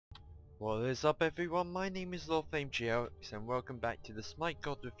What is up everyone, my name is LordFameGeox and welcome back to the Smite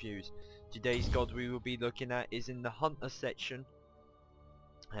God Reviews. Today's god we will be looking at is in the Hunter section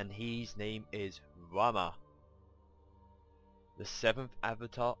and his name is Rama, the 7th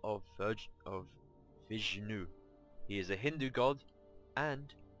avatar of Vishnu. He is a Hindu god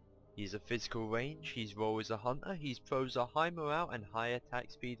and he's a physical range, his role is a hunter, his pros are high morale and high attack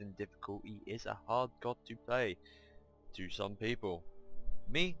speed, and difficulty is a hard god to play to some people.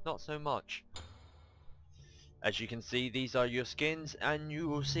 Me, not so much. As you can see, these are your skins, and you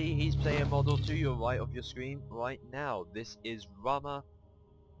will see his player model to your right of your screen right now. This is Rama,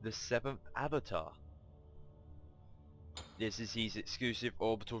 the 7th avatar. This is his exclusive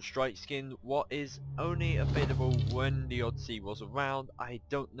orbital strike skin, what is only available when the Odyssey was around. I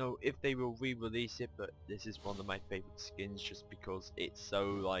don't know if they will re-release it, but this is one of my favourite skins just because it's so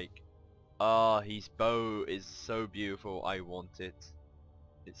like, his bow is so beautiful, I want it.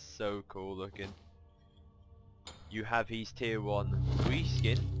 It's so cool looking. You have his tier 1 free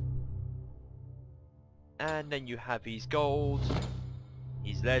skin, and then you have his gold,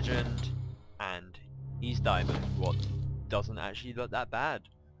 his legend, and his diamond, what doesn't actually look that bad.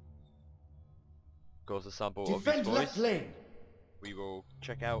 Of course, a sample of his voice. Lane. We will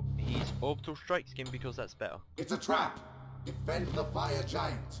check out his orbital strike skin because that's better. It's a trap. Defend the fire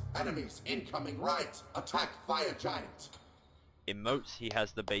giant. Enemies incoming right. Attack fire giant. Emotes, he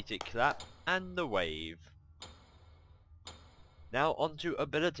has the basic clap and the wave. Now onto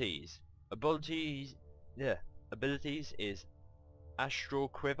abilities. Abilities is Astral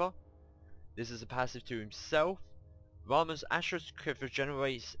Quiver. This is a passive to himself. Rama's Astral Quiver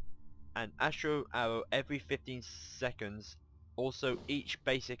generates an Astral Arrow every 15 seconds. Also, each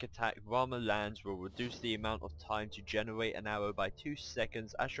basic attack Rama lands will reduce the amount of time to generate an arrow by 2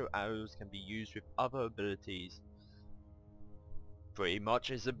 seconds. Astral Arrows can be used with other abilities. Pretty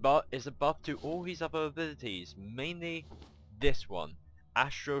much is a buff to all his other abilities, mainly this one.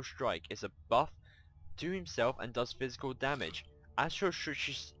 Astral Strike is a buff to himself and does physical damage. Astral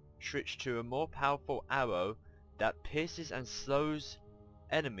switch to a more powerful arrow that pierces and slows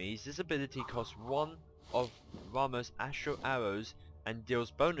enemies. This ability costs one of Rama's Astral Arrows and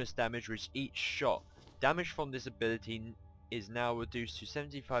deals bonus damage with each shot. Damage from this ability is now reduced to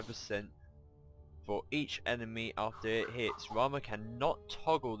 75% for each enemy after it hits. Rama cannot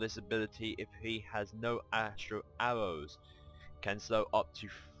toggle this ability if he has no Astral Arrows. Can slow up to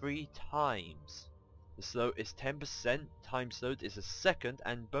 3 times. The slow is 10%, time slowed is a second,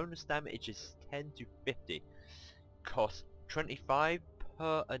 and bonus damage is 10 to 50. Cost 25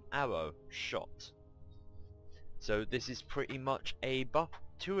 per an arrow shot. So this is pretty much a buff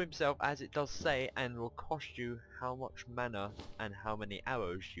to himself, as it does say, and will cost you how much mana and how many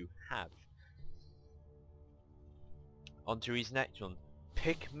arrows you have. Onto his next one,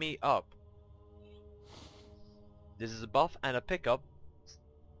 Pick Me Up. This is a buff and a pickup.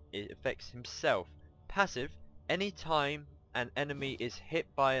 It affects himself. Passive, anytime an enemy is hit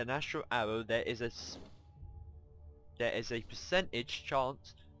by an Astral Arrow, there is a percentage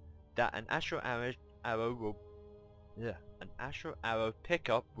chance that an Astral Arrow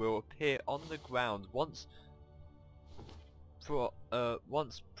pickup will appear on the ground once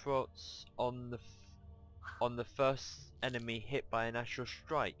prots on the first enemy hit by an Astral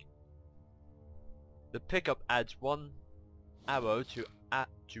Strike. The pickup adds 1 arrow to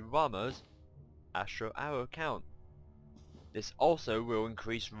Rama's Astral Arrow count. This also will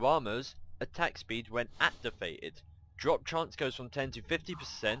increase Rama's attack speed when activated. Drop chance goes from 10 to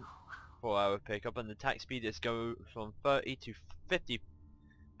 50% for arrow pickup, and attack speed is go from 30 to 50%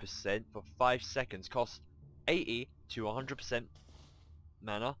 for 5 seconds. Costs 80 to 100%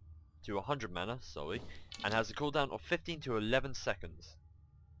 mana, to 100 mana, sorry, and has a cooldown of 15 to 11 seconds.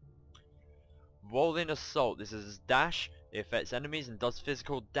 Rolling Assault, this is his dash, it affects enemies and does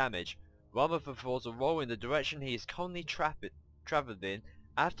physical damage. Rama performs a roll in the direction he is currently travelling in.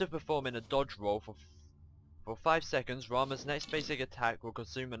 After performing a dodge roll for 5 seconds, Rama's next basic attack will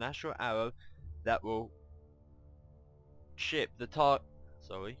consume an Astral Arrow that will cripple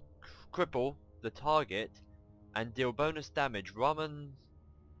the target and deal bonus damage. Rama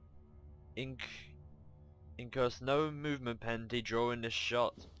incurs no movement penalty during this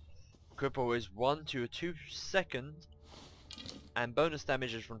shot. Cripple is 1 to 2 seconds, and bonus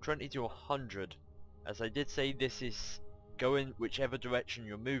damage is from 20 to 100. As I did say, this is going whichever direction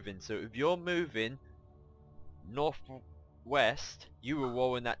you're moving, so if you're moving northwest, you will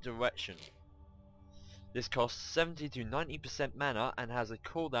roll in that direction. This costs 70 to 90% mana and has a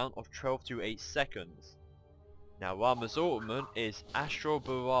cooldown of 12 to 8 seconds. Now Rama's ultimate is Astral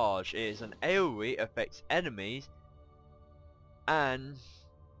Barrage. It is an AoE, affects enemies and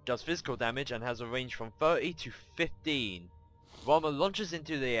does physical damage and has a range from 30 to 15. Rama launches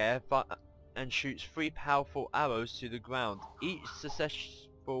into the air and shoots 3 powerful arrows to the ground. Each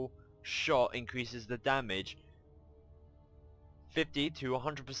successful shot increases the damage 50 to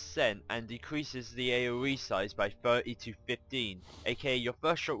 100% and decreases the AoE size by 30 to 15. aka your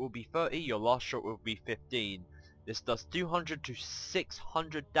first shot will be 30, your last shot will be 15. This does 200 to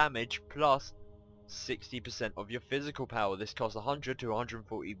 600 damage plus 60% of your physical power. This costs 100 to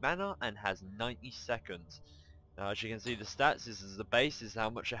 140 mana and has 90 seconds. Now as you can see the stats, this is the base, this is how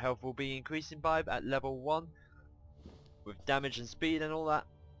much your health will be increasing by at level 1 with damage and speed and all that.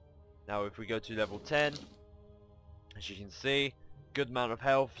 Now if we go to level 10, as you can see, good amount of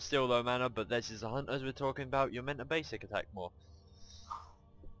health, still low mana, but this is the hunters we're talking about, you're meant to basic attack more.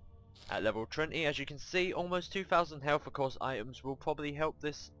 At level 20, as you can see, almost 2000 health. Of course items will probably help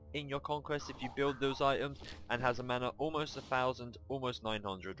this in your conquest if you build those items, and has a mana almost 1000, almost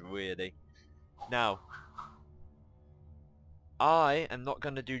 900 really. Now, I am not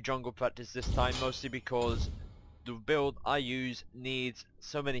going to do jungle practice this time, mostly because the build I use needs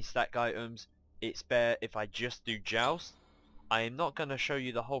so many stack items, it's better if I just do joust. I am not going to show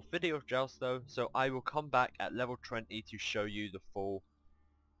you the whole video of joust though, so I will come back at level 20 to show you the full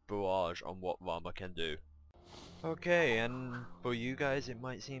barrage on what Rama can do. Okay, and for you guys it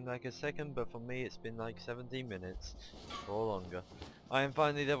might seem like a second, but for me it's been like 17 minutes or longer. I am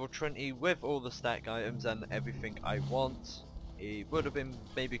finally level 20 with all the stack items and everything I want. It would have been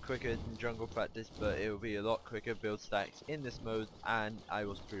maybe quicker than jungle practice, but it will be a lot quicker build stacks in this mode, and I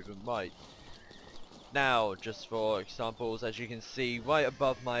was proven right. Now, just for examples, as you can see right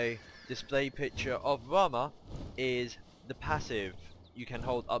above my display picture of Rama is the passive. You can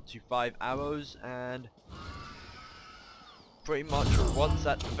hold up to 5 arrows, and pretty much once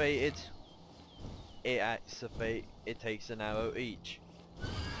activated, it takes an arrow each.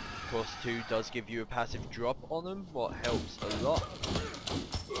 Of course 2 does give you a passive drop on them, what helps a lot.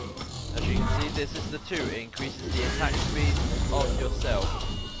 As you can see, this is the 2, it increases the attack speed of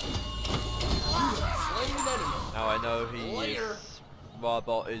yourself. Now I know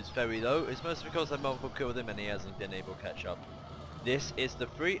Warbot is very low, it's mostly because I multiple killed him and he hasn't been able to catch up. This is the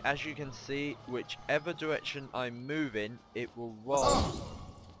 3, as you can see, whichever direction I'm moving, it will roll.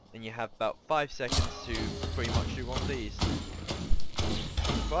 And you have about 5 seconds to pretty much do one of these.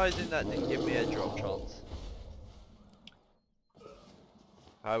 Surprising that didn't give me a drop chance.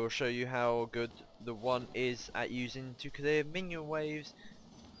 I will show you how good the 1 is at using to clear minion waves,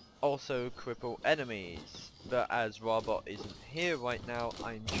 also cripple enemies. But as Robot isn't here right now,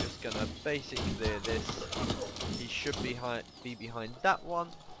 I'm just gonna basically clear this. He should be behind that one,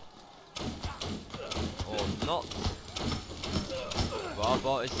 or not.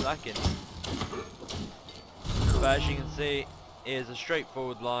 Robot is slacking. But as you can see, here's a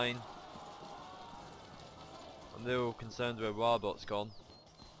straightforward line. I'm a little concerned where Robot's gone.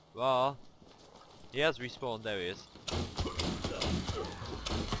 He has respawned, there he is.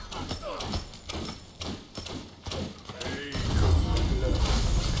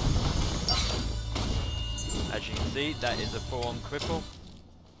 As you can see, that is a full-on cripple.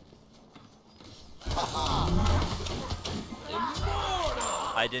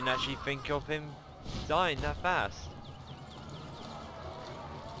 I didn't actually think of him dying that fast.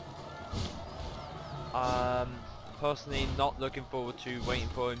 Personally not looking forward to waiting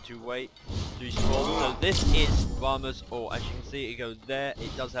for him to respawn. So this is Rama's ult. As you can see, it goes there.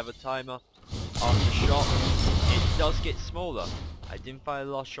 It does have a timer. After shot, it does get smaller. I didn't fire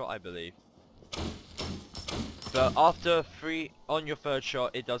the last shot, I believe. But after 3 on your third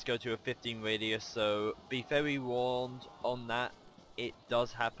shot, it does go to a 15 radius. So be very warned on that. It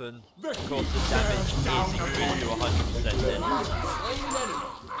does happen. Of course, the damage is increased to 100% then.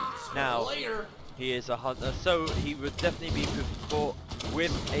 Now, he is a hunter, so he would definitely be put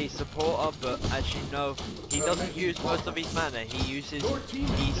with a supporter, but as you know, he doesn't use most of his mana. He uses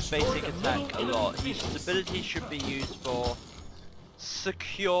his basic attack a lot. His ability should be used for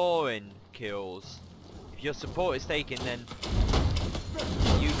securing kills. If your support is taken, then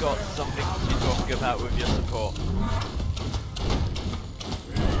you got something to talk about with your support.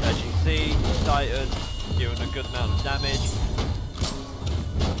 As you can see, Titan doing a good amount of damage.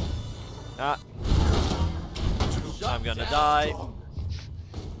 I'm gonna die.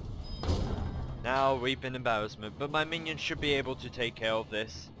 Now reaping embarrassment, but my minions should be able to take care of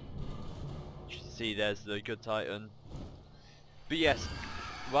this. You can see there's the good Titan. But yes,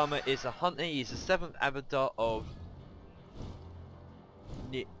 Rama is a hunter. He's the 7th avatar of...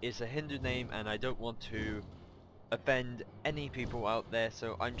 It's a Hindu name, and I don't want to offend any people out there,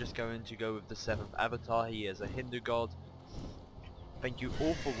 so I'm just going to go with the 7th avatar. He is a Hindu god. Thank you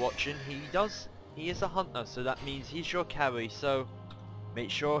all for watching. He is a hunter, so that means he's your carry, so make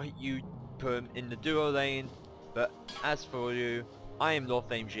sure you put him in the duo lane. But as for you, I am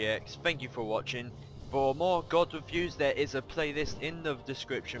LordFlameGX. Thank you for watching. For more god reviews, there is a playlist in the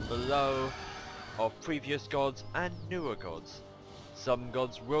description below of previous gods and newer gods. Some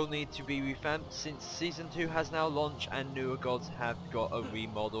gods will need to be revamped since Season 2 has now launched and newer gods have got a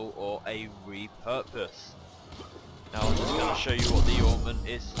remodel or a repurpose. Now I'm just going to show you what the ornament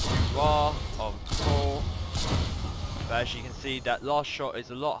is. Ra on full. But as you can see, that last shot is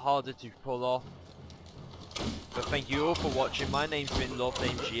a lot harder to pull off. But thank you all for watching. My name's been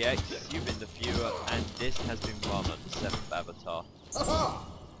LordFlameGX, you've been the viewer, and this has been Rama, the 7th avatar.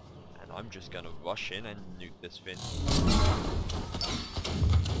 And I'm just gonna rush in and nuke this thing.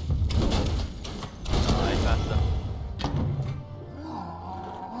 Die faster.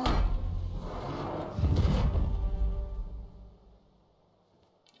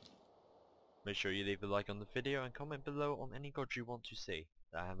 Make sure you leave a like on the video and comment below on any gods you want to see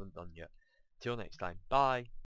that I haven't done yet. Till next time, bye!